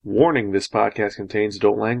Warning, this podcast contains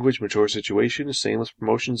adult language, mature situations, shameless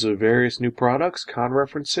promotions of various new products, con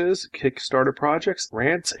references, Kickstarter projects,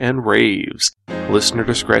 rants, and raves. Listener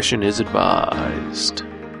discretion is advised.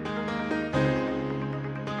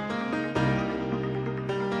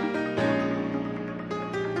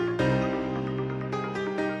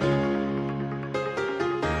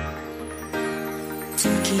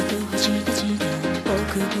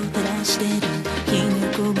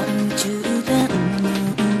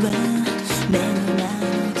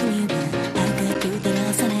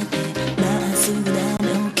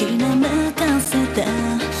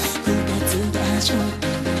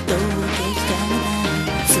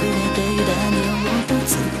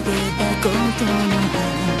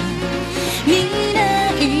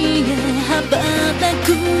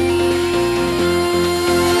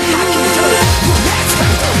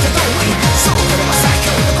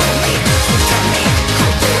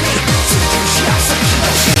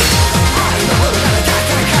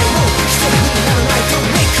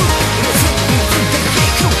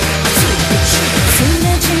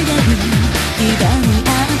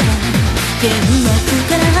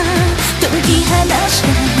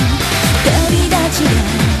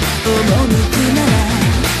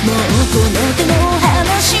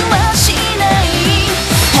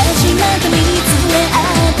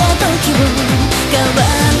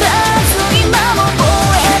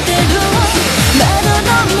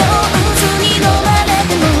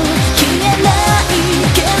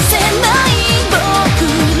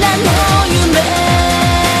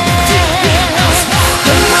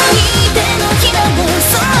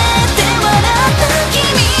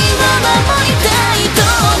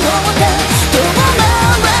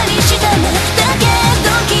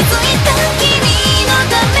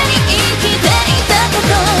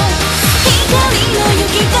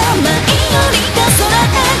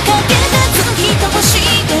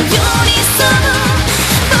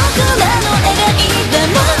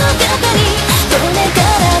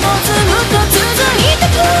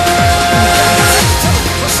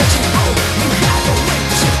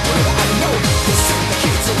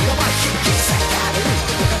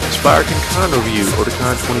 Sparkin Con Review,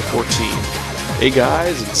 Otakon 2014. Hey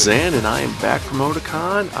guys, it's Zan, and I am back from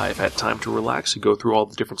Otakon. I've had time to relax and go through all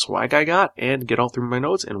the different swag I got and get all through my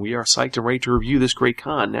notes, and we are psyched and ready to review this great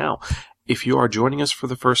con. Now, if you are joining us for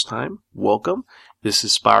the first time, welcome. This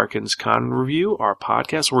is Sparkin's Con Review, our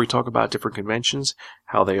podcast where we talk about different conventions,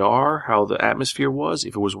 how they are, how the atmosphere was,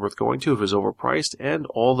 if it was worth going to, if it was overpriced, and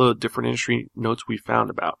all the different industry notes we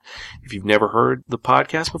found about. If you've never heard the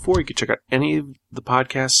podcast before, you can check out any of the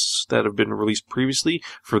podcasts that have been released previously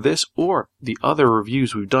for this or the other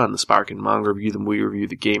reviews we've done, the Sparkin Manga Review, the movie review,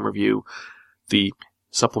 the game review, the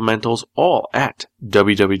supplementals, all at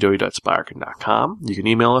www.sparkin.com. You can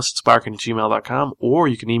email us at sparkin@gmail.com, or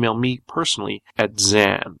you can email me personally at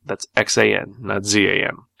Zan. That's X-A-N, not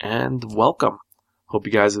Z-A-N. And welcome. Hope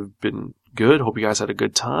you guys have been good. Hope you guys had a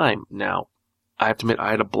good time. Now, I have to admit,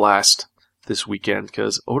 I had a blast this weekend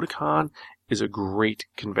because Otakon is a great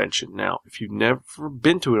convention. Now, if you've never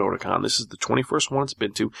been to an Otakon, this is the 21st one it's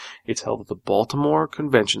been to. It's held at the Baltimore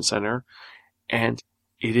Convention Center, and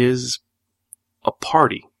it is a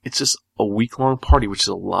party. It's just a week-long party, which is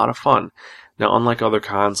a lot of fun. Now, unlike other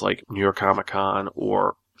cons like New York Comic Con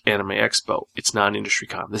or Anime Expo, it's not an industry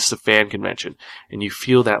con. This is a fan convention, and you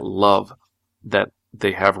feel that love that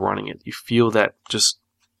they have running it. You feel that just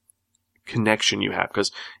connection you have,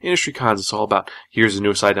 because industry cons, it's all about, here's the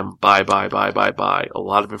newest item, buy. A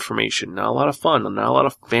lot of information, not a lot of fun, not a lot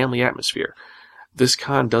of family atmosphere. This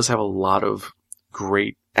con does have a lot of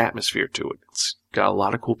great atmosphere to it. It's got a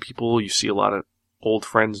lot of cool people. You see a lot of old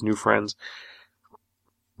friends, new friends.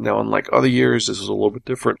 Now, unlike other years, this is a little bit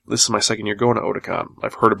different. This is my second year going to Otakon.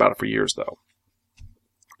 I've heard about it for years, though.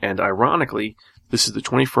 And ironically, this is the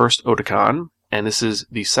 21st Otakon, and this is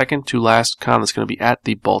the second to last con that's going to be at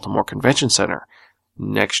the Baltimore Convention Center.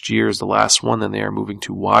 Next year is the last one, then they are moving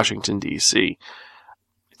to Washington, D.C.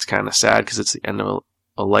 It's kind of sad because it's the end of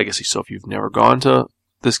a legacy. So if you've never gone to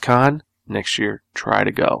this con, next year, try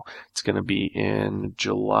to go. It's going to be in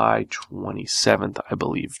July 27th, I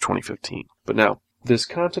believe, 2015. But now, this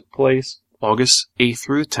con took place August 8th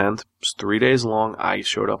through the 10th. It's 3 days long. I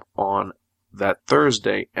showed up on that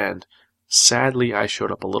Thursday, and sadly, I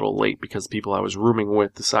showed up a little late because the people I was rooming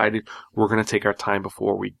with decided we're going to take our time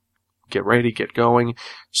before we get ready, get going.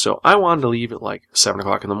 So I wanted to leave at like 7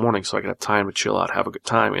 o'clock in the morning so I could have time to chill out, have a good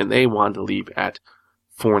time, and they wanted to leave at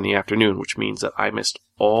 4 in the afternoon, which means that I missed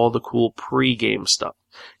all the cool pre-game stuff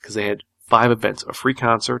because they had 5 events: a free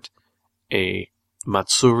concert, a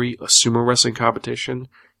Matsuri, a sumo wrestling competition,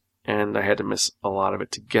 and I had to miss a lot of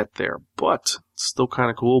it to get there. But it's still kind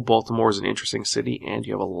of cool. Baltimore is an interesting city, and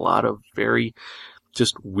you have a lot of very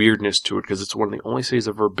just weirdness to it because it's one of the only cities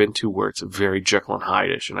I've ever been to where it's very Jekyll and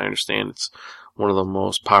Hyde-ish, and I understand it's one of the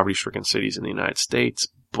most poverty-stricken cities in the United States,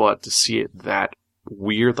 but to see it that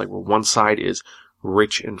weird, like where one side is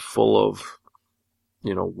rich and full of,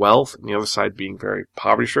 wealth, and the other side being very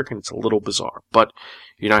poverty-stricken, it's a little bizarre. But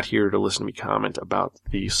you're not here to listen to me comment about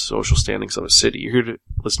the social standings of a city. You're here to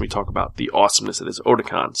listen to me talk about the awesomeness that is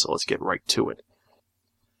Otakon, so let's get right to it.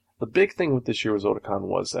 The big thing with this year's Otakon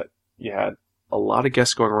was that you had a lot of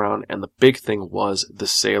guests going around, and the big thing was the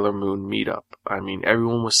Sailor Moon meetup. I mean,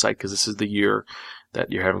 everyone was psyched because this is the year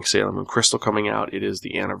that you're having Sailor Moon Crystal coming out. It is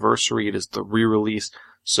the anniversary. It is the re-release.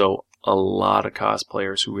 So a lot of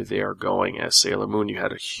cosplayers who were there going as Sailor Moon. You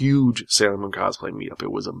had a huge Sailor Moon cosplay meetup.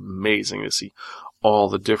 It was amazing to see all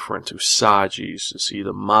the different Usagis, to see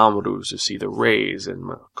the Mamorus, to see the Reis and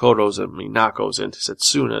Makotos and Minakos and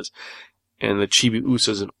Setsunas and the Chibi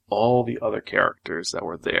Usas and all the other characters that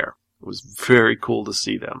were there. It was very cool to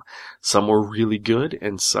see them. Some were really good,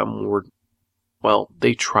 and some were,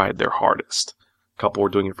 they tried their hardest. A couple were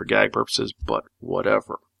doing it for gag purposes, but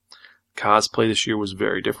whatever. Cosplay this year was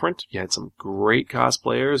very different. You had some great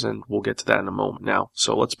cosplayers, and we'll get to that in a moment. Now,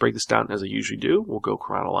 so let's break this down as I usually do. We'll go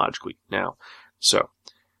chronologically now. So,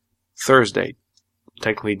 Thursday,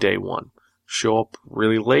 technically day one. Show up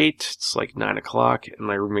really late. It's like 9 o'clock, and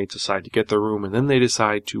my roommates decide to get their room, and then they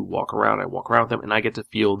decide to walk around. I walk around with them, and I get to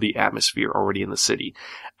feel the atmosphere already in the city.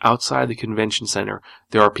 Outside the convention center,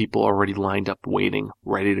 there are people already lined up waiting,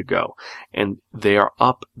 ready to go. And they are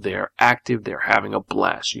up, they're active, they're having a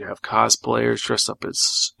blast. You have cosplayers dressed up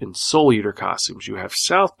in Soul Eater costumes. You have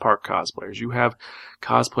South Park cosplayers. You have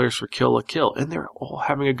cosplayers for Kill la Kill, and they're all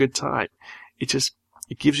having a good time.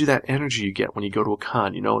 It gives you that energy you get when you go to a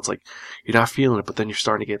con. It's like you're not feeling it, but then you're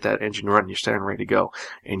starting to get that engine running. You're standing ready to go,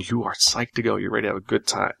 and you are psyched to go. You're ready to have a good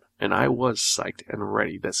time. And I was psyched and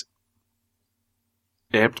ready. That's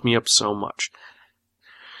amped me up so much.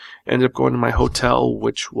 Ended up going to my hotel,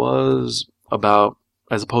 which was about,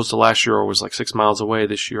 as opposed to last year, I was like 6 miles away.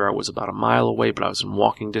 This year I was about a mile away, but I was in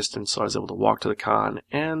walking distance, so I was able to walk to the con,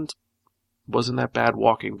 and wasn't that bad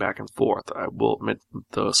walking back and forth. I will admit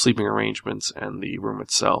the sleeping arrangements and the room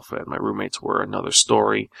itself and my roommates were another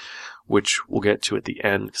story, which we'll get to at the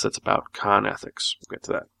end because that's about con ethics. We'll get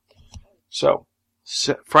to that. So,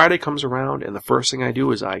 Friday comes around, and the first thing I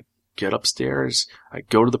do is I get upstairs, I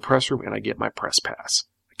go to the press room, and I get my press pass.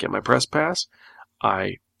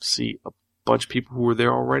 I see a bunch of people who were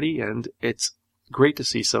there already, and it's great to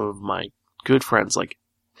see some of my good friends like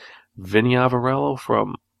Vinny Avarello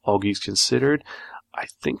from All Geeks Considered. I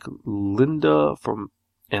think Linda from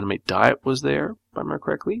Anime Diet was there, if I remember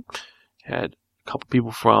correctly. Had a couple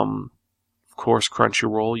people from, of course,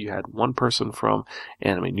 Crunchyroll. You had one person from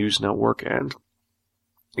Anime News Network, and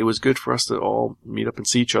it was good for us to all meet up and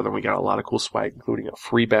see each other. We got a lot of cool swag, including a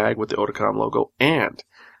free bag with the Otakon logo, and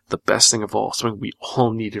the best thing of all, something we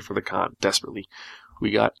all needed for the con desperately, we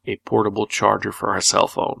got a portable charger for our cell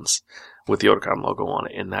phones with the Otakon logo on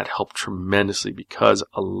it, and that helped tremendously because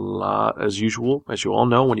a lot, as usual, as you all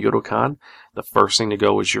know, when you go to a con, the first thing to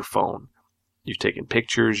go is your phone. You're taking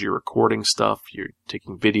pictures, you're recording stuff, you're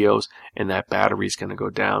taking videos, and that battery's going to go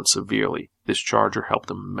down severely. This charger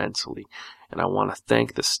helped immensely, and I want to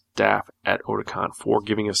thank the staff at Otakon for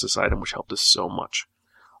giving us this item, which helped us so much.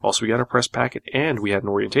 Also, we got a press packet, and we had an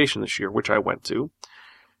orientation this year, which I went to,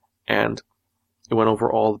 and it went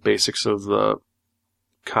over all the basics of the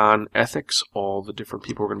con ethics, all the different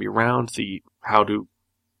people who are going to be around, how to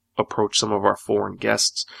approach some of our foreign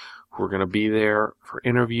guests who are going to be there for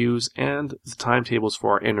interviews, and the timetables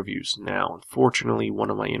for our interviews. Now, unfortunately, one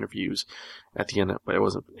of my interviews at the end I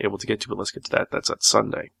wasn't able to get to, but let's get to that. That's at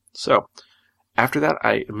Sunday. So, after that,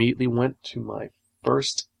 I immediately went to my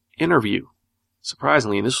first interview.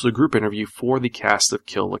 Surprisingly, and this was a group interview for the cast of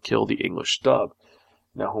Kill la Kill, the English dub.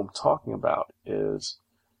 Now, who I'm talking about is,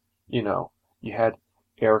 you had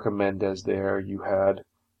Erica Mendez there, you had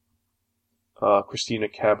Christina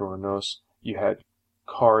Cabarenos, you had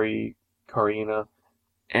Karina,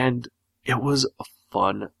 and it was a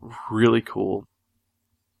fun, really cool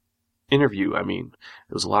interview. I mean,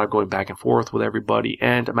 there was a lot of going back and forth with everybody,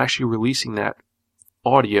 and I'm actually releasing that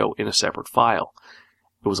audio in a separate file.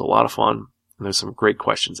 It was a lot of fun, and there's some great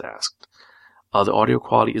questions asked. The audio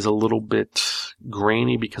quality is a little bit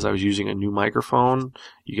grainy because I was using a new microphone.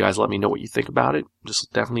 You guys let me know what you think about it.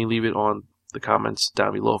 Just definitely leave it on the comments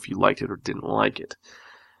down below if you liked it or didn't like it.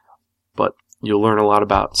 But you'll learn a lot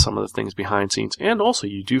about some of the things behind scenes, and also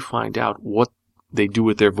you do find out what they do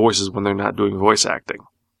with their voices when they're not doing voice acting.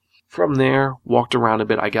 From there, walked around a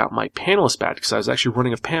bit. I got my panelist badge because I was actually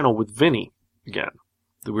running a panel with Vinny. again.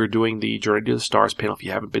 We're doing the Journey to the Stars panel. If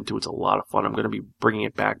you haven't been to it, it's a lot of fun. I'm going to be bringing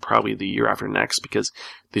it back probably the year after next because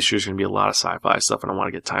this year's going to be a lot of sci-fi stuff and I want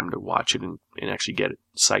to get time to watch it and actually get it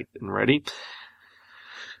psyched and ready.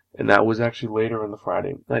 And that was actually later on the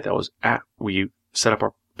Friday night. We set up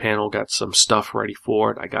our panel, got some stuff ready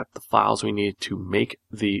for it. I got the files we needed to make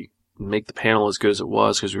the panel as good as it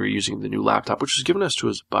was because we were using the new laptop, which was given to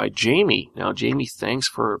us by Jamie. Now, Jamie, thanks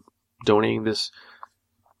for donating this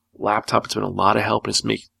laptop. It's been a lot of help and it's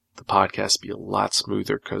made the podcast be a lot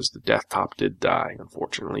smoother because the desktop did die,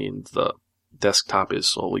 unfortunately, and the desktop is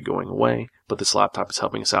slowly going away, but this laptop is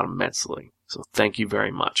helping us out immensely. So thank you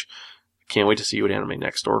very much. Can't wait to see you at Anime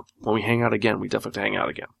Next, or when we hang out again. We definitely have to hang out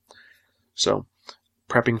again. So,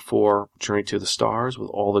 prepping for Journey to the Stars with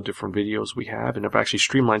all the different videos we have, and I've actually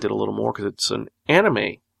streamlined it a little more because it's an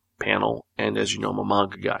anime panel, and as you know, I'm a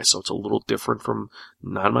manga guy, so it's a little different from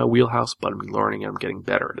not my wheelhouse, but I'm learning and I'm getting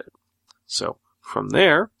better at it. So from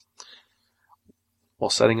there, while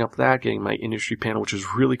setting up that, getting my industry panel, which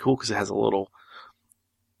is really cool because it has a little,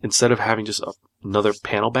 instead of having just another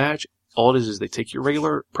panel badge, all it is they take your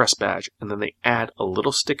regular press badge and then they add a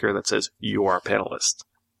little sticker that says you are a panelist.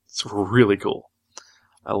 It's really cool.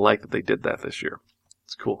 I like that they did that this year.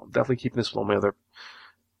 It's cool. I'm definitely keeping this with all my other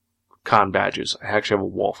con badges. I actually have a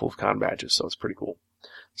wall full of con badges, so it's pretty cool.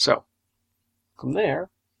 So, from there,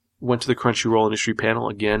 went to the Crunchyroll industry panel.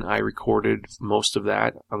 Again, I recorded most of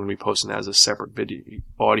that. I'm going to be posting that as a separate video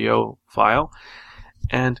audio file.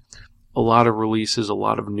 And a lot of releases, a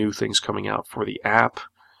lot of new things coming out for the app.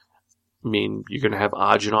 I mean, you're going to have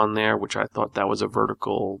Ajin on there, which I thought that was a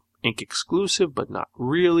Vertical Inc. exclusive, but not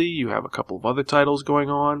really. You have a couple of other titles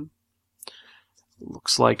going on.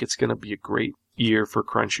 Looks like it's going to be a great year for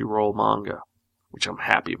Crunchyroll manga, which I'm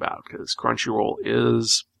happy about because Crunchyroll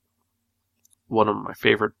is one of my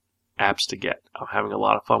favorite apps to get. I'm having a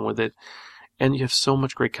lot of fun with it, and you have so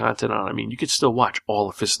much great content on it. I mean, you could still watch all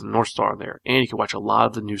of Fist of the North Star on there, and you can watch a lot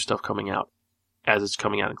of the new stuff coming out as it's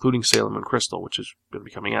coming out, including Sailor Moon Crystal, which is going to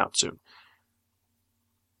be coming out soon.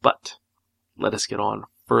 But let us get on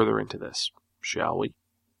further into this, shall we?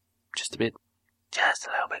 Just a bit. Just a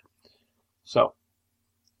little bit. So,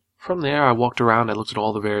 from there, I walked around, I looked at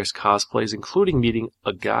all the various cosplays, including meeting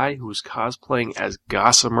a guy who was cosplaying as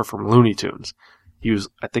Gossamer from Looney Tunes. He was,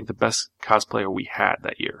 I think, the best cosplayer we had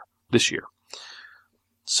this year.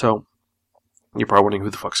 So, you're probably wondering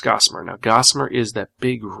who the fuck's Gossamer. Now, Gossamer is that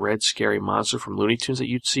big, red, scary monster from Looney Tunes that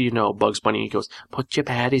you'd see, Bugs Bunny, he goes, "Put your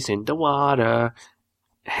patties in the water."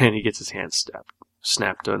 And he gets his hands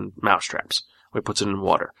snapped on mousetraps. He puts it in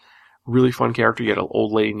water. Really fun character. You had an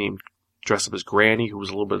old lady dressed up as Granny, who was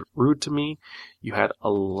a little bit rude to me. You had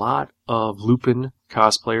a lot of Lupin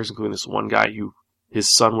cosplayers, including this one guy his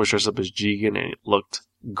son was dressed up as Jigen, and it looked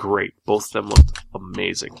great. Both of them looked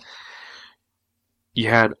amazing. You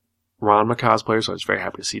had Ranma cosplayers, so I was very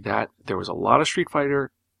happy to see that. There was a lot of Street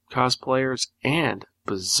Fighter cosplayers, and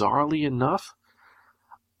bizarrely enough,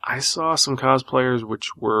 I saw some cosplayers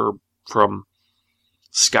which were from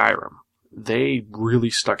Skyrim. They really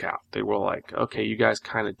stuck out. They were like, okay, you guys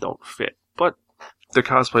kind of don't fit, but the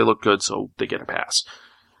cosplay looked good, so they get a pass.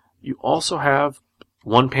 You also have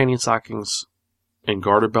One Panty and Stockings and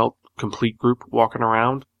Garter Belt complete group walking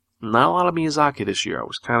around. Not a lot of Miyazaki this year. I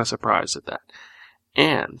was kind of surprised at that.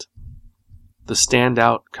 And the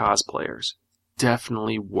standout cosplayers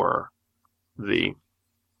definitely were the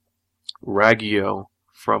Ragyo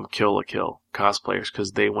from Kill la Kill cosplayers,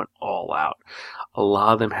 because they went all out. A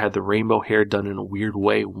lot of them had the rainbow hair done in a weird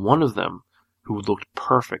way. One of them, who looked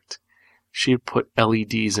perfect, she had put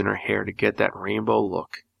LEDs in her hair to get that rainbow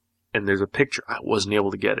look. And there's a picture. I wasn't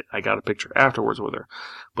able to get it. I got a picture afterwards with her.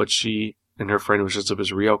 But she and her friend was just up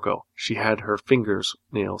as Ryoko. She had her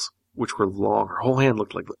nails, which were long. Her whole hand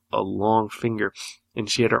looked like a long finger. And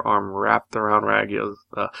she had her arm wrapped around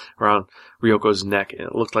around Ryoko's neck. And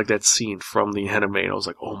it looked like that scene from the anime. And I was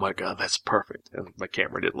like, oh my god, that's perfect. And my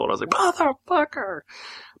camera didn't load. I was like, motherfucker!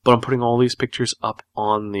 But I'm putting all these pictures up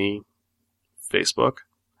on the Facebook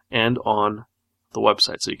and on the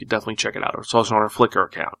website. So you can definitely check it out. It's also on our Flickr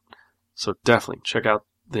account. So definitely check out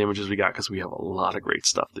the images we got, because we have a lot of great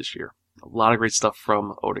stuff this year. A lot of great stuff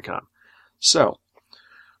from Otakon. So,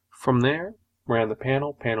 from there, ran the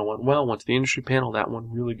panel. Panel went well. Went to the industry panel. That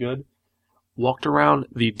one really good. Walked around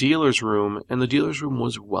the dealer's room, and the dealer's room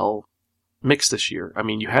was well mixed this year. I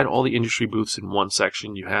mean, you had all the industry booths in one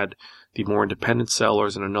section. You had the more independent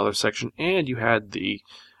sellers in another section, and you had the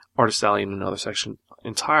Artist Alley in another section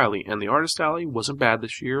entirely. And the Artist Alley wasn't bad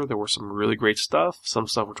this year. There were some really great stuff, some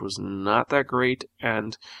stuff which was not that great,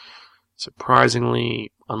 and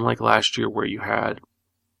surprisingly, unlike last year where you had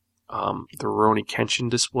The Rurouni Kenshin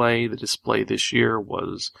display, the display this year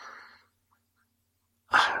was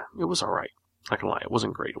alright. Not gonna lie, it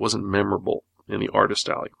wasn't great. It wasn't memorable in the artist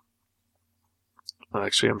alley.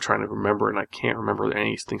 Actually, I'm trying to remember, and I can't remember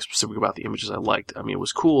anything specific about the images I liked. I mean, it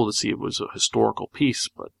was cool to see it was a historical piece,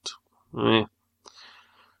 but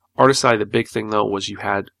Artist alley, the big thing though was you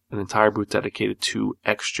had an entire booth dedicated to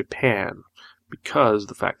X Japan, because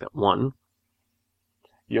the fact that one,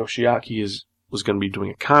 Yoshiaki was going to be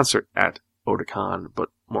doing a concert at Otakon, but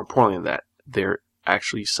more importantly than that, they're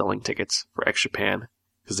actually selling tickets for X Japan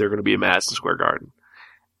because they're going to be in Madison Square Garden.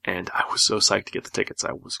 And I was so psyched to get the tickets.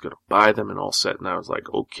 I was going to buy them and all set, and I was like,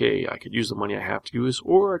 okay, I could use the money I have to use,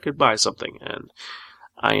 or I could buy something. And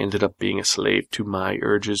I ended up being a slave to my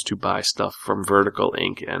urges to buy stuff from Vertical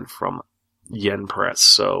Ink and from Yen Press.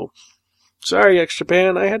 So, sorry, X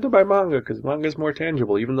Japan, I had to buy manga because manga is more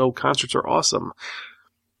tangible, even though concerts are awesome.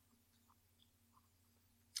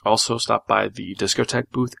 Also stopped by the Discotheque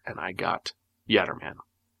booth, and I got Yatterman.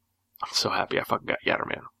 I'm so happy I fucking got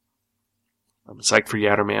Yatterman. I'm psyched for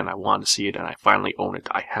Yatterman. I want to see it, and I finally own it.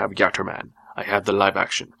 I have Yatterman. I have the live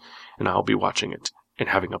action, and I'll be watching it and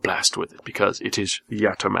having a blast with it, because it is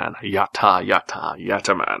Yatterman.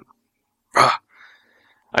 Yatterman.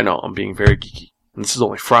 I know, I'm being very geeky. And this is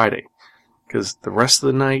only Friday, because the rest of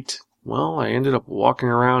the night, well, I ended up walking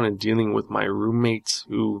around and dealing with my roommates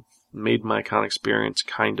who made my con experience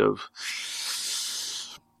kind of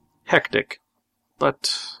hectic.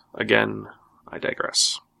 But, again, I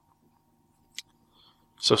digress.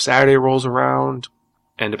 So Saturday rolls around,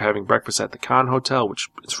 end up having breakfast at the Con Hotel, which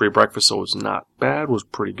is free breakfast, so it was not bad, was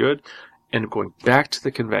pretty good. End up going back to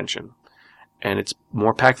the convention, and it's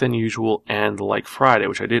more packed than usual, and like Friday,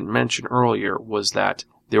 which I didn't mention earlier, was that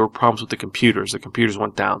there were problems with the computers. The computers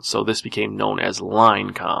went down, so this became known as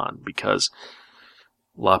LineCon, because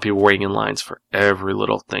a lot of people were waiting in lines for every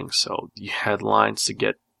little thing. So you had lines to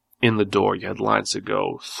get in the door, you had lines to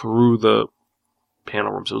go through the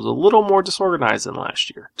panel rooms. It was a little more disorganized than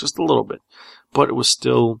last year, just a little bit, but it was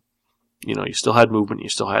still, you still had movement, you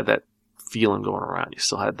still had that feeling going around, you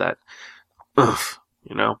still had that,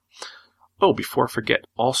 Oh, before I forget,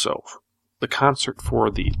 also, the concert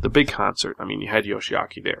for the big concert, I mean, you had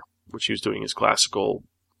Yoshiaki there, which he was doing his classical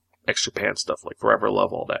X Japan stuff, like Forever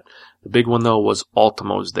Love, all that. The big one, though, was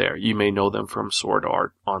Ultimo's there. You may know them from Sword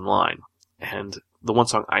Art Online, and the one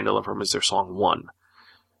song I know them from is their song One.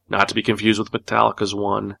 Not to be confused with Metallica's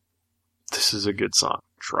One. This is a good song,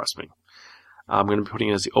 trust me. I'm going to be putting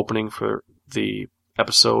it as the opening for the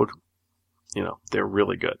episode. They're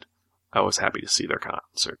really good. I was happy to see their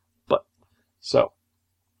concert. So,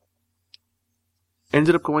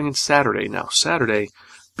 ended up going in Saturday. Now, Saturday,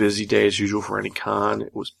 busy day as usual for any con.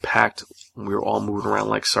 It was packed. We were all moving around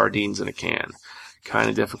like sardines in a can.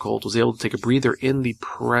 Kind of difficult. Was able to take a breather in the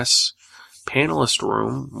press panelist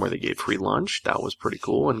room where they gave free lunch. That was pretty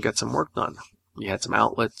cool, and got some work done. You had some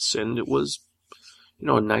outlets, and it was,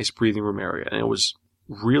 a nice breathing room area. And it was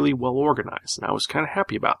really well organized, and I was kind of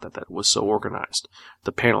happy about that it was so organized.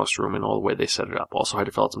 The panelist room and all the way they set it up. Also had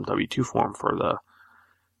to fill out some W-2 form for the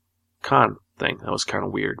con thing. That was kind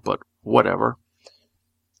of weird, but whatever.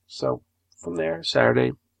 So, from there, Saturday,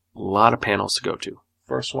 a lot of panels to go to.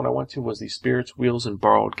 First one I went to was the Spirits, Wheels, and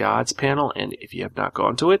Borrowed Gods panel, and if you have not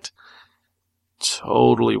gone to it,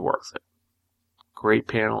 totally worth it. Great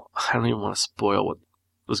panel. I don't even want to spoil what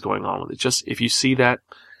was going on with it. Just, if you see that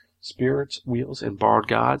Spirits, Wheels, and Borrowed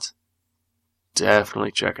Gods,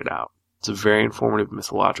 definitely check it out. It's a very informative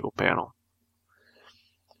mythological panel.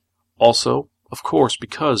 Also, of course,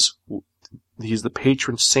 because he's the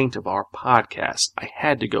patron saint of our podcast, I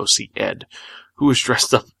had to go see Ed, who was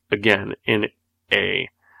dressed up again in a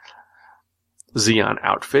Zeon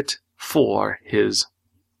outfit for his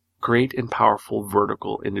Great and Powerful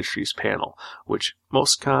Vertical Industries panel, which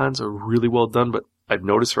most cons are really well done, but I've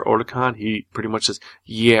noticed for Otakon, he pretty much says,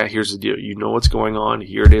 yeah, here's the deal. You know what's going on.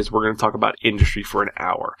 Here it is. We're going to talk about industry for an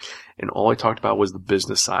hour. And all I talked about was the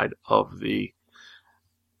business side of the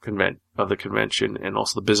convention, and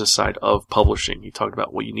also the business side of publishing. He talked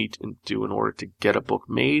about what you need to do in order to get a book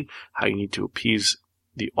made, how you need to appease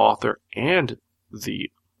the author and the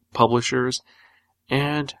publishers,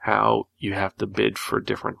 and how you have to bid for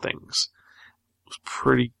different things. It was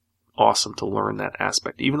pretty awesome to learn that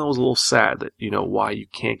aspect, even though it was a little sad that, why you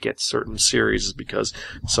can't get certain series is because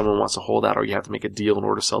someone wants to hold out, or you have to make a deal in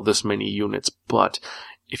order to sell this many units. But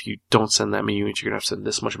if you don't send that many units, you're going to have to send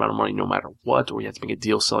this much amount of money no matter what, or you have to make a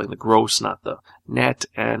deal selling the gross, not the net,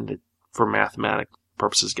 and for mathematic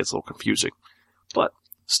purposes it gets a little confusing. But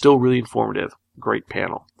still really informative. Great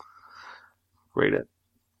panel. Great it.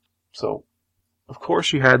 So, of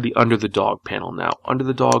course, you had the Under the Dog panel. Now, Under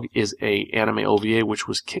the Dog is a anime OVA which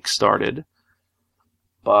was kickstarted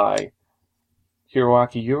by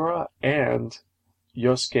Hiroaki Ura and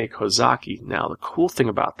Yosuke Kozaki. Now, the cool thing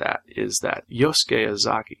about that is that Yosuke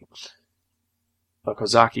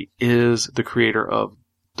Kozaki is the creator of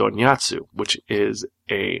Donyatsu, which is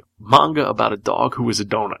a manga about a dog who is a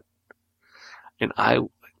donut. And I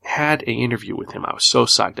had an interview with him. I was so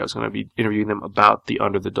psyched. I was going to be interviewing them about the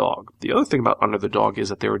Under the Dog. The other thing about Under the Dog is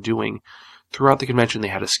that they were doing, throughout the convention, they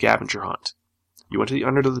had a scavenger hunt. You went to the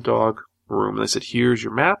Under the Dog room, and they said, here's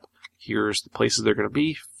your map, here's the places they're going to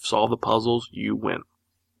be, solve the puzzles, you win.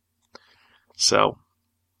 So,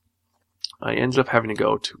 I ended up having to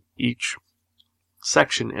go to each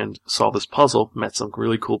section and solve this puzzle, met some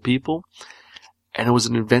really cool people, and it was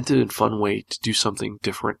an inventive and fun way to do something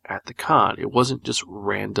different at the con. It wasn't just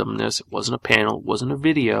randomness, it wasn't a panel, it wasn't a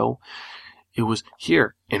video, it was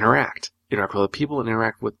here, interact with other people and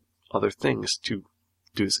interact with other things to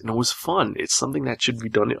do this. And it was fun. It's something that should be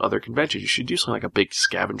done at other conventions. You should do something like a big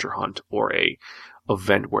scavenger hunt or a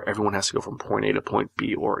event where everyone has to go from point A to point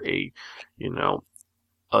B, or a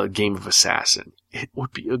game of assassin. It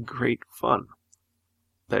would be a great fun.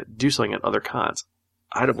 Do something at other cons.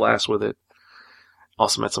 I had a blast with it.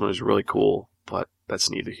 Also met someone who's really cool, but that's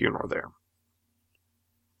neither here nor there.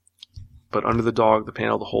 But Under the Dog, the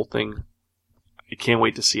panel, the whole thing, I can't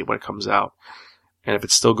wait to see it when it comes out. And if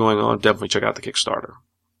it's still going on, definitely check out the Kickstarter.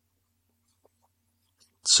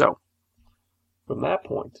 So, from that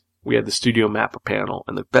point, we had the Studio Mapper panel,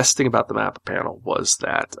 and the best thing about the Mapper panel was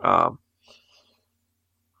that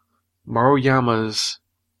Maruyama's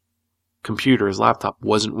computer, his laptop,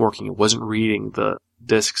 wasn't working. It wasn't reading the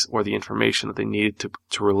discs or the information that they needed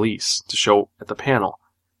to release, to show at the panel.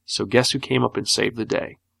 So guess who came up and saved the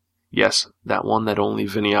day? Yes, that one that only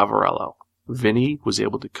Vinny Avarello. Vinny was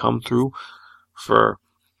able to come through for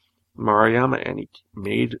Maruyama, and he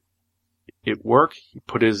made it work. He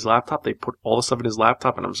put his laptop, they put all the stuff in his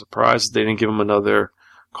laptop, and I'm surprised they didn't give him another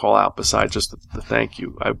call out besides just the thank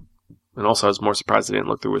you. And also I was more surprised they didn't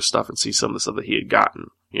look through his stuff and see some of the stuff that he had gotten,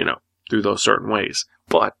 through those certain ways.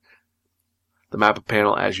 But the Mapper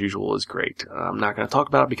panel, as usual, is great. I'm not going to talk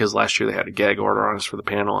about it because last year they had a gag order on us for the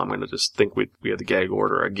panel. I'm going to just think we had the gag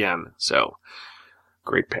order again. So,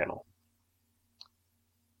 great panel.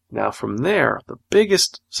 Now from there, the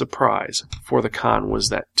biggest surprise for the con was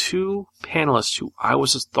that two panelists who I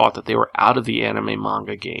was just thought that they were out of the anime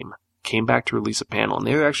manga game came back to release a panel, and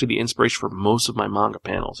they were actually the inspiration for most of my manga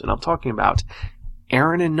panels. And I'm talking about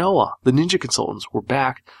Aaron and Noah, the Ninja Consultants, were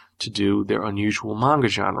back to do their unusual manga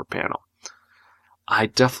genre panel.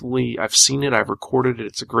 I've seen it, I've recorded it,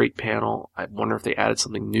 it's a great panel. I wonder if they added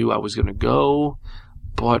something new. I was going to go,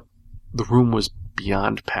 but the room was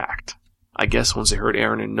beyond packed. I guess once they heard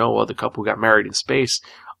Aaron and Noah, the couple who got married in space,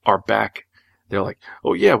 are back, they're like,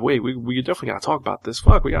 oh yeah, wait, we definitely got to talk about this.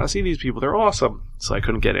 Fuck, we got to see these people, they're awesome. So I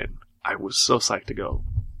couldn't get in. I was so psyched to go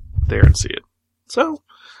there and see it. So,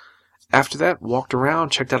 after that, walked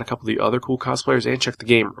around, checked out a couple of the other cool cosplayers, and checked the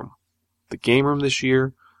game room. The game room this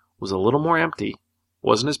year was a little more empty.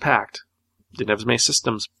 Wasn't as packed. Didn't have as many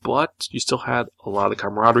systems, but you still had a lot of the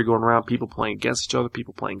camaraderie going around, people playing against each other,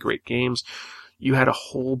 people playing great games. You had a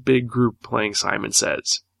whole big group playing Simon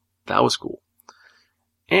Says. That was cool.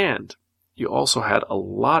 And you also had a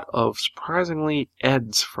lot of, surprisingly,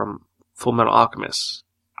 Eds from Fullmetal Alchemist.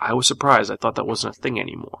 I was surprised. I thought that wasn't a thing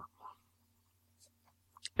anymore.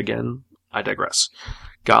 Again, I digress.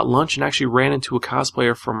 Got lunch and actually ran into a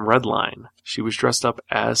cosplayer from Redline. She was dressed up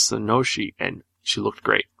as Sonoshi, and she looked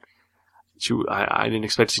great. I didn't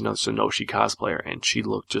expect to see another Sonoshi cosplayer, and she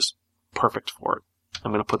looked just perfect for it.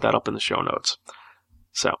 I'm going to put that up in the show notes.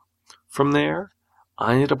 So, from there,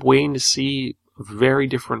 I ended up waiting to see a very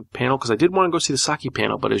different panel, because I did want to go see the Saki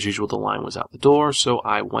panel, but as usual, the line was out the door, so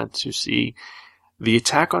I went to see the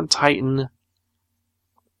Attack on Titan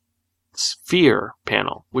Sphere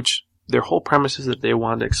panel, which their whole premise is that they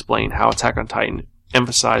wanted to explain how Attack on Titan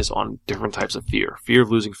emphasized on different types of fear. Fear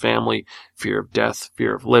of losing family, fear of death,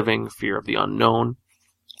 fear of living, fear of the unknown.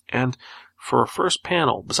 And for a first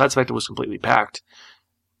panel, besides the fact it was completely packed,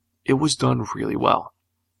 it was done really well.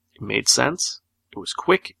 It made sense, it was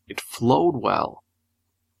quick, it flowed well,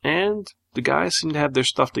 and the guys seemed to have their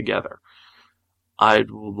stuff together.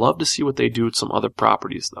 I'd love to see what they do with some other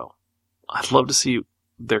properties, though. I'd love to see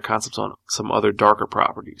their concepts on some other darker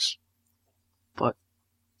properties. But,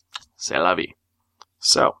 c'est la vie.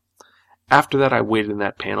 So, after that I waited in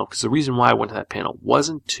that panel, because the reason why I went to that panel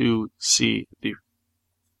wasn't to see the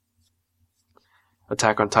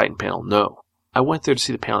Attack on Titan panel, no. I went there to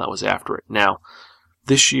see the panel that was after it. Now,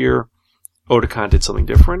 this year, Otakon did something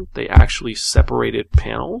different. They actually separated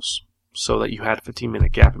panels so that you had a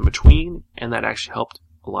 15-minute gap in between, and that actually helped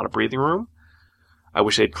a lot of breathing room. I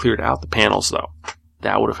wish they'd cleared out the panels, though.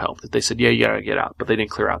 That would have helped. If they said, yeah, you gotta get out, but they didn't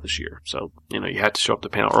clear out this year. So, you had to show up the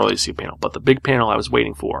panel early to see a panel. But the big panel I was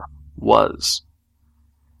waiting for was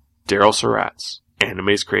Daryl Surratt's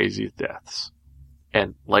Anime's Craziest Deaths.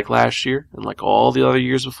 And like last year, and like all the other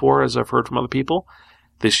years before, as I've heard from other people,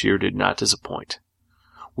 this year did not disappoint.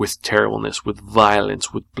 With terribleness, with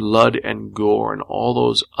violence, with blood and gore, and all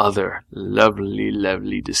those other lovely,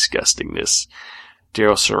 lovely disgustingness,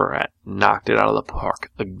 Daryl Surratt knocked it out of the park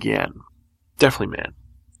again. Definitely, man.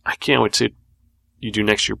 I can't wait to see you do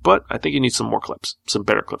next year, but I think you need some more clips, some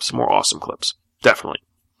better clips, some more awesome clips. Definitely.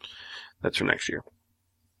 That's for next year.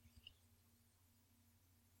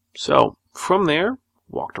 So, from there,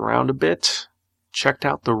 walked around a bit, checked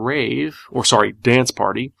out the dance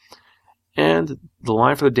party, and the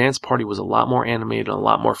line for the dance party was a lot more animated and a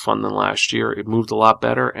lot more fun than last year. It moved a lot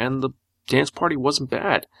better, and the dance party wasn't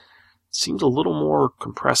bad. It seemed a little more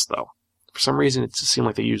compressed, though. For some reason, it just seemed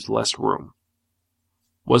like they used less room.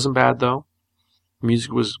 Wasn't bad, though.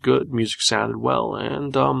 Music was good. Music sounded well,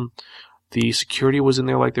 and the security was in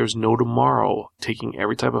there like there's no tomorrow, taking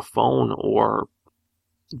every type of phone or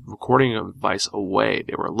recording device away.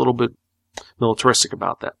 They were a little bit militaristic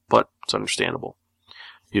about that, but it's understandable.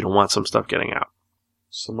 You don't want some stuff getting out.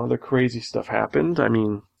 Some other crazy stuff happened. I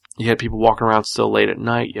mean, you had people walking around still late at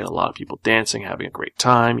night. You had a lot of people dancing, having a great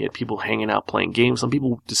time. You had people hanging out, playing games. Some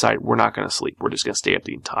people decided, we're not going to sleep. We're just going to stay up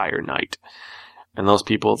the entire night. And those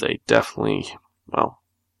people, they definitely,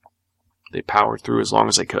 they powered through as long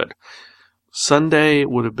as they could. Sunday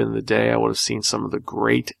would have been the day I would have seen some of the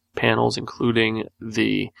great panels, including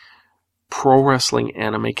the Pro Wrestling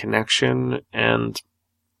Anime Connection, and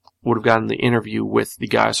would have gotten the interview with the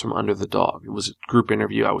guys from Under the Dog. It was a group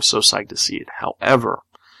interview. I was so psyched to see it. However,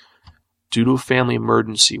 due to a family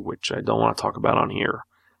emergency, which I don't want to talk about on here,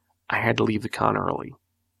 I had to leave the con early.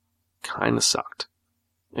 Kind of sucked.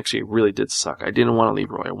 Actually, it really did suck. I didn't want to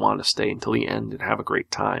leave early. I wanted to stay until the end and have a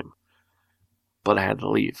great time. But I had to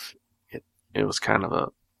leave. It was kind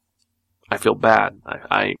of I feel bad.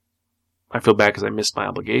 I feel bad because I missed my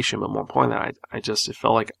obligation, but more importantly, it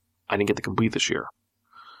felt like I didn't get to complete this year.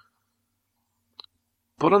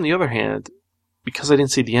 But on the other hand, because I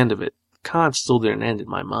didn't see the end of it, the con still didn't end in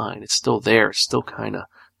my mind. It's still there. It's still kind of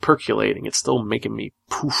percolating. It's still making me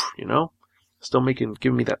poof, Still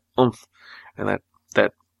giving me that oomph and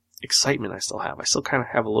that excitement I still have. I still kind of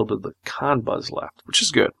have a little bit of the con buzz left, which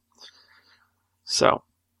is good. So,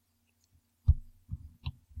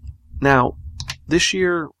 now, this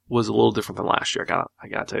year was a little different than last year. I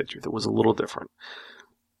gotta tell you the truth. It was a little different.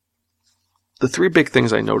 The three big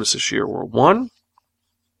things I noticed this year were, one,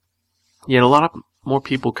 you had a lot of more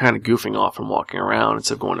people kind of goofing off and walking around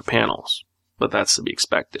instead of going to panels. But that's to be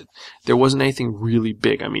expected. There wasn't anything really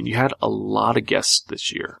big. I mean, you had a lot of guests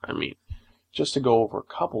this year. I mean, just to go over a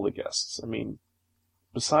couple of guests. I mean,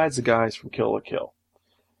 besides the guys from Kill la Kill,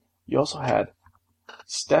 you also had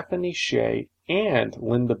Stephanie Sheh and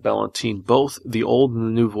Linda Bellantine, both the old and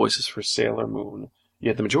the new voices for Sailor Moon. You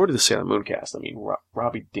had the majority of the Sailor Moon cast. I mean,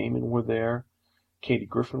 Robbie Damon were there. Katie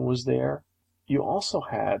Griffin was there. You also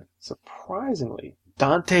had, surprisingly,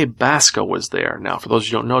 Dante Basco was there. Now, for those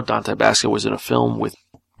who don't know, Dante Basco was in a film with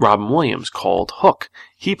Robin Williams called Hook.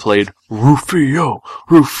 He played Rufio.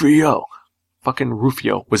 Fucking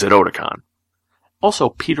Rufio was at Otakon. Also,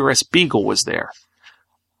 Peter S. Beagle was there.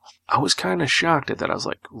 I was kind of shocked at that. I was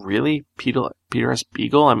like, really? Peter S.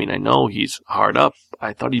 Beagle? I mean, I know he's hard up.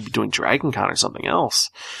 I thought he'd be doing Dragon Con or something else.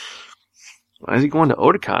 Why is he going to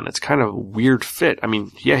Otakon? It's kind of a weird fit. I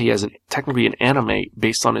mean, yeah, he has technically an anime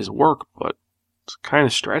based on his work, but it's kind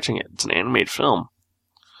of stretching it. It's an animated film.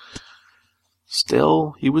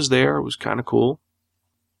 Still, he was there. It was kind of cool.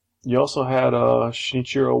 You also had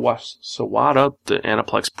Shinichiro Sawada, the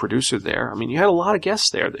Aniplex producer, there. I mean, you had a lot of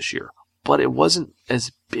guests there this year, but it wasn't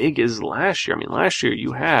as big as last year. I mean, last year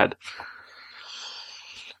you had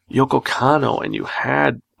Yoko Kanno and you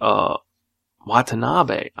had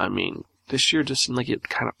Watanabe. I mean, this year just seemed like it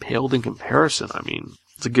kind of paled in comparison. I mean,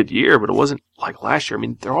 it's a good year, but it wasn't like last year. I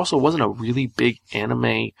mean, there also wasn't a really big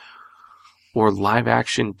anime or live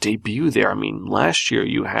action debut there. I mean, last year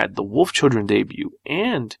you had the Wolf Children debut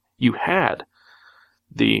and you had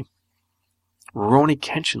the Rurouni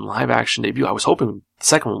Kenshin live action debut. I was hoping the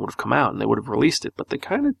second one would have come out and they would have released it, but they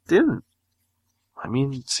kind of didn't. I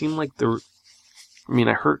mean, it seemed like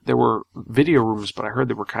I heard there were video rooms, but I heard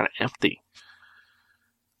they were kind of empty.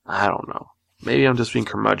 I don't know. Maybe I'm just being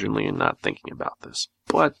curmudgeonly and not thinking about this.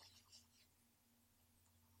 But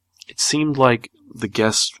it seemed like the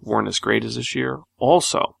guests weren't as great as this year.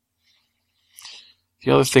 Also,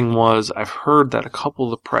 the other thing was, I've heard that a couple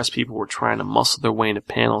of the press people were trying to muscle their way into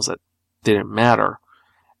panels that didn't matter,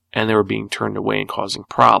 and they were being turned away and causing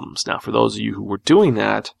problems. Now, for those of you who were doing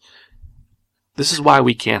that, this is why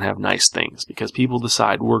we can't have nice things, because people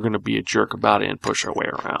decide we're going to be a jerk about it and push our way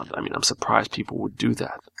around. I mean, I'm surprised people would do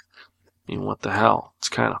that. I mean, what the hell? It's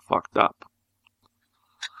kind of fucked up.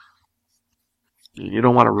 You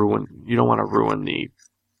don't want to ruin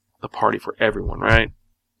the party for everyone, right?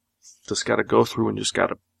 Just got to go through and just got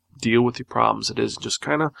to deal with the problems it is. Just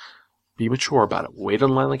kind of be mature about it. Wait in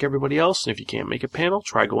line like everybody else. And if you can't make a panel,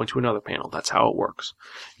 try going to another panel. That's how it works.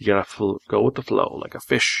 You got to go with the flow. Like a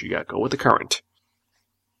fish, you got to go with the current.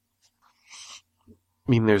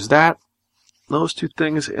 I mean, there's that. Those two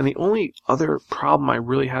things. And the only other problem I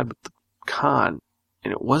really had with the con,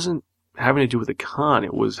 and it wasn't having to do with the con,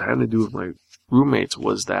 it was having to do with my roommates,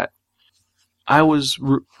 was that I was,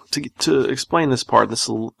 to explain this part, this is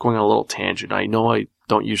going on a little tangent. I know I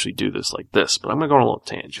don't usually do this like this, but I'm going to go on a little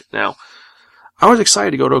tangent. Now, I was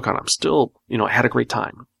excited to go to Otakon. I'm still, I had a great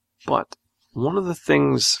time. But one of the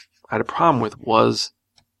things I had a problem with was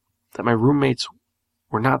that my roommates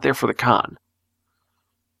were not there for the con.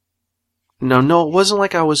 No, it wasn't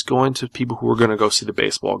like I was going to people who were going to go see the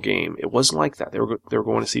baseball game. It wasn't like that. They were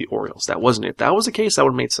going to see Orioles. That wasn't it. If that was the case, that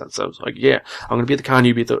would have made sense. I was like, yeah, I'm going to be at the con,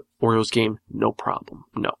 you be at the Orioles game, no problem.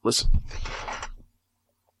 No, listen.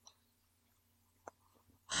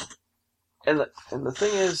 And the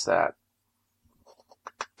thing is that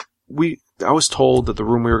I was told that the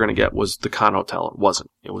room we were going to get was the Con Hotel. It wasn't.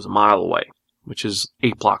 It was a mile away, which is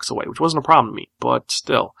 8 blocks away, which wasn't a problem to me. But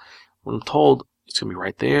still, when I'm told it's going to be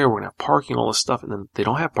right there, we're going to have parking, all this stuff, and then they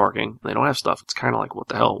don't have parking, they don't have stuff, it's kind of like, what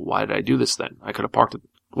the hell? Why did I do this then? I could have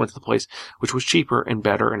went to the place, which was cheaper and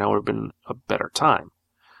better, and I would have been a better time.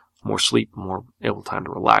 More sleep, more able time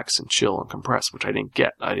to relax and chill and compress, which I didn't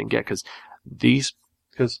get.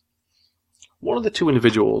 because one of the two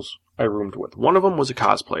individuals I roomed with, one of them was a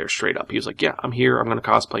cosplayer straight up. He was like, yeah, I'm here, I'm going to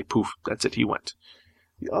cosplay, poof, that's it, he went.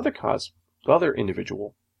 The other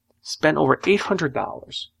individual spent over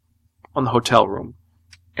 $800 on the hotel room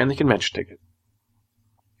and the convention ticket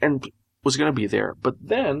and was going to be there. But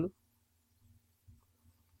then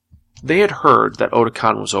they had heard that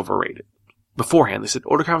Otakon was overrated. Beforehand, they said,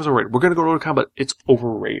 Otakon was overrated. We're going to go to Otakon, but it's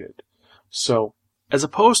overrated. So, as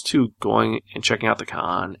opposed to going and checking out the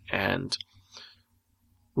con and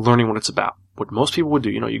learning what it's about, what most people would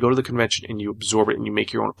do, you go to the convention and you absorb it and you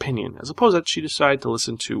make your own opinion, as opposed to that she decided to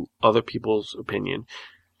listen to other people's opinion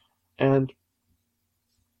and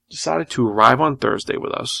decided to arrive on Thursday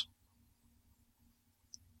with us,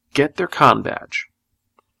 get their con badge,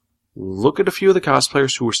 look at a few of the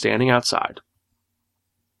cosplayers who were standing outside.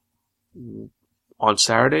 On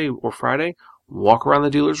Saturday or Friday, walk around the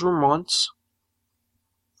dealer's room once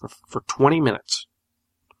for 20 minutes.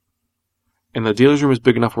 And the dealer's room is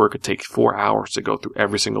big enough where it could take 4 hours to go through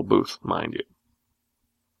every single booth, mind you.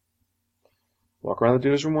 Walk around the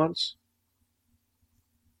dealer's room once,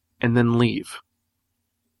 and then leave.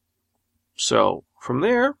 So, from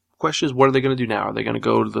there, the question is, what are they going to do now? Are they going to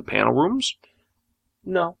go to the panel rooms?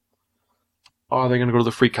 No. Are they going to go to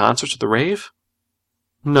the free concerts at the rave?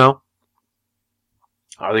 No.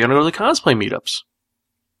 Are they going to go to the cosplay meetups?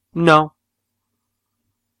 No.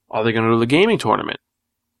 Are they going to go to the gaming tournament?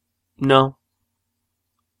 No.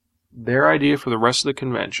 Their idea for the rest of the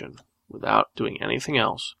convention, without doing anything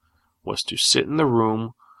else, was to sit in the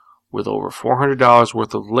room with over $400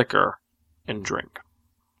 worth of liquor and drink.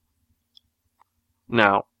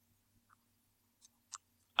 Now,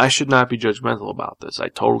 I should not be judgmental about this. I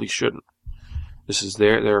totally shouldn't. This is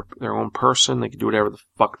their own person. They can do whatever the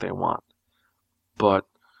fuck they want. But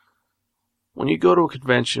when you go to a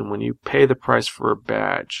convention, when you pay the price for a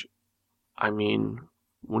badge, I mean,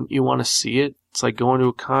 wouldn't you want to see it? It's like going to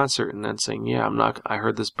a concert and then saying, yeah, I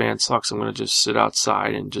heard this band sucks. I'm going to just sit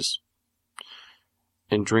outside and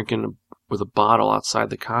drinking with a bottle outside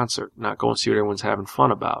the concert, not go and see what everyone's having fun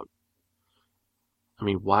about. I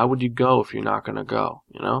mean, why would you go if you're not going to go,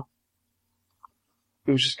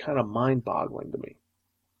 It was just kind of mind-boggling to me.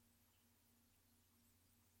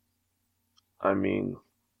 I mean,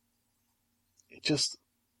 it just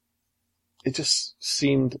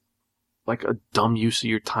seemed like a dumb use of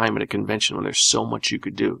your time at a convention when there's so much you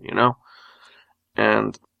could do,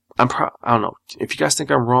 And I don't know, if you guys think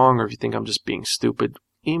I'm wrong or if you think I'm just being stupid,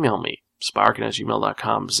 email me,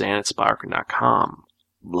 spyarkin@gmail.com, zan@spyarkin.com.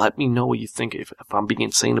 Let me know what you think, if I'm being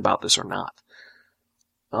insane about this or not.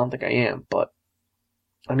 I don't think I am, but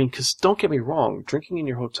I mean, because don't get me wrong, drinking in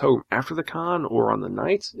your hotel room after the con or on the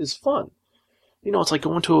night is fun. It's like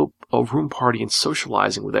going to a room party and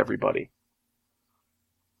socializing with everybody.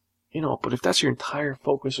 But if that's your entire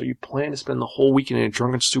focus, or you plan to spend the whole weekend in a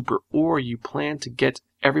drunken stupor, or you plan to get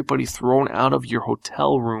everybody thrown out of your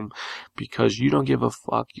hotel room because you don't give a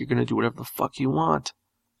fuck, you're going to do whatever the fuck you want.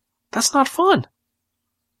 That's not fun.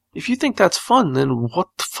 If you think that's fun, then what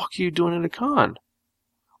the fuck are you doing at a con?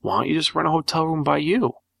 Why don't you just rent a hotel room by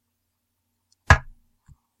you? I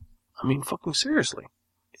mean, fucking seriously.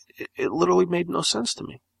 It literally made no sense to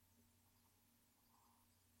me.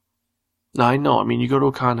 Now, I know, you go to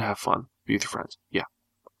a con to have fun. Be with your friends. Yeah.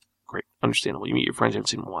 Great. Understandable. You meet your friends you haven't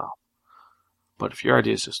seen in a while. But if your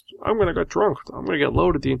idea is just, I'm going to get drunk, I'm going to get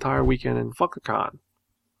loaded the entire weekend and fuck a con.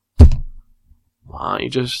 Why don't you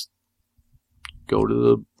just go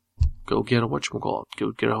get a whatchamacallit,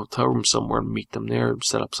 go get a hotel room somewhere and meet them there and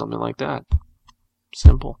set up something like that.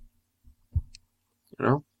 Simple.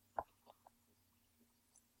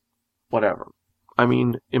 Whatever.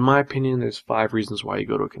 In my opinion, there's 5 reasons why you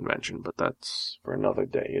go to a convention, but that's for another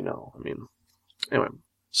day, Anyway,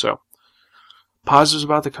 so, positives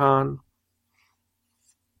about the con.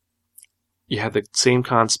 You had the same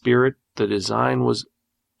con spirit. The design was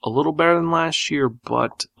a little better than last year,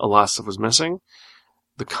 but a lot of stuff was missing.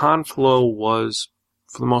 The con flow was,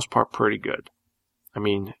 for the most part, pretty good.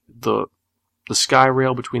 The sky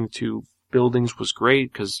rail between the 2 buildings was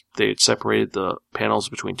great because they had separated the panels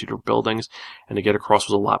between 2 different buildings, and to get across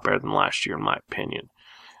was a lot better than last year, in my opinion.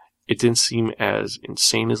 It didn't seem as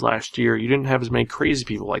insane as last year. You didn't have as many crazy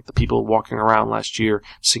people, like the people walking around last year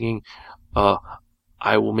singing,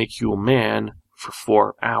 I Will Make You a Man for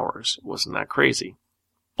 4 hours. It wasn't that crazy.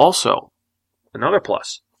 Also, another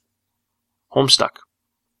plus, Homestuck.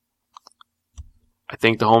 I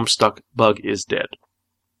think the Homestuck bug is dead.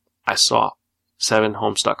 I saw 7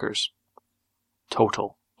 Homestuckers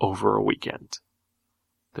total over a weekend.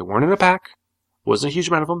 They weren't in a pack. Wasn't a huge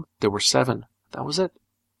amount of them. There were 7. That was it.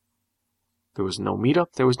 There was no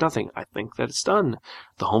meetup. There was nothing. I think that it's done.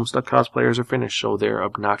 The Homestuck cosplayers are finished, so their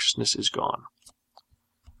obnoxiousness is gone.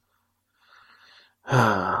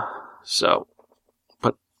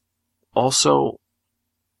 But also,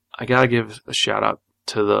 I gotta give a shout out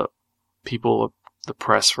to the people of the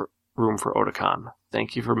press room for Otakon.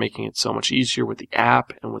 Thank you for making it so much easier with the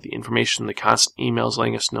app and with the information, the constant emails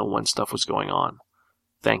letting us know when stuff was going on.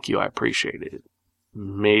 Thank you, I appreciate it. It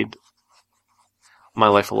made my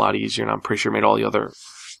life a lot easier, and I'm pretty sure it made all the other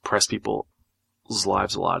press people's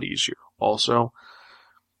lives a lot easier. Also,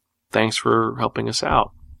 thanks for helping us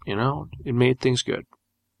out. It made things good.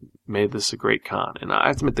 It made this a great con. And I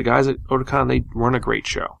have to admit, the guys at Otakon, they run a great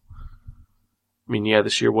show.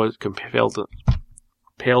 This year was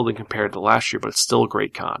paled in compared to last year, but it's still a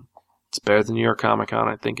great con. It's better than New York Comic Con.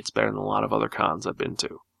 I think it's better than a lot of other cons I've been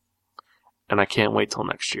to. And I can't wait till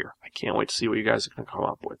next year. I can't wait to see what you guys are going to come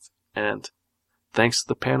up with. And thanks to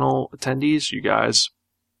the panel attendees, you guys,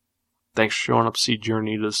 thanks for showing up to see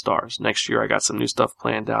Journey to the Stars. Next year I got some new stuff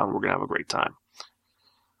planned out, and we're going to have a great time.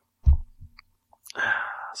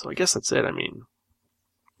 So I guess that's it.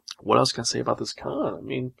 What else can I say about this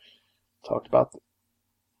con? Talked about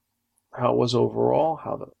how it was overall,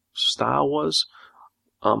 how the style was.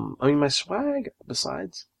 My swag,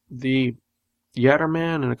 besides the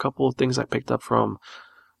Yatterman and a couple of things I picked up from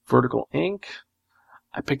Vertical Ink,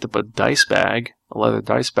 I picked up a dice bag, a leather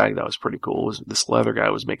dice bag that was pretty cool. This leather guy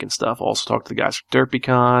was making stuff. Also talked to the guys from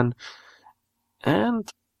DerpyCon,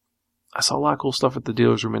 and I saw a lot of cool stuff at the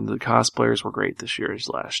dealer's room, and the cosplayers were great this year as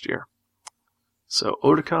last year. So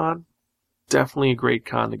Otakon, definitely a great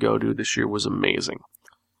con to go to. This year was amazing.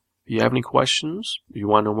 If you have any questions, if you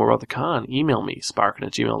want to know more about the con, email me,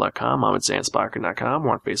 sparkin@gmail.com. I'm at zansparkin.com.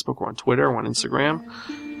 We're on Facebook, we're on Twitter, we're on Instagram,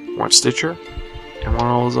 we're on Stitcher, and we're on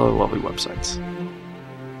all those other lovely websites.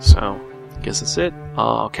 So, I guess that's it.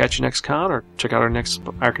 I'll catch you next con, or check out our next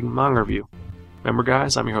Sparkin manga review. Remember,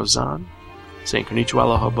 guys, I'm your host, Zan, saying konnichiwa,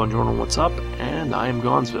 aloha, bonjour, what's up, and I am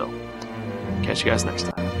Gonzville. Catch you guys next time.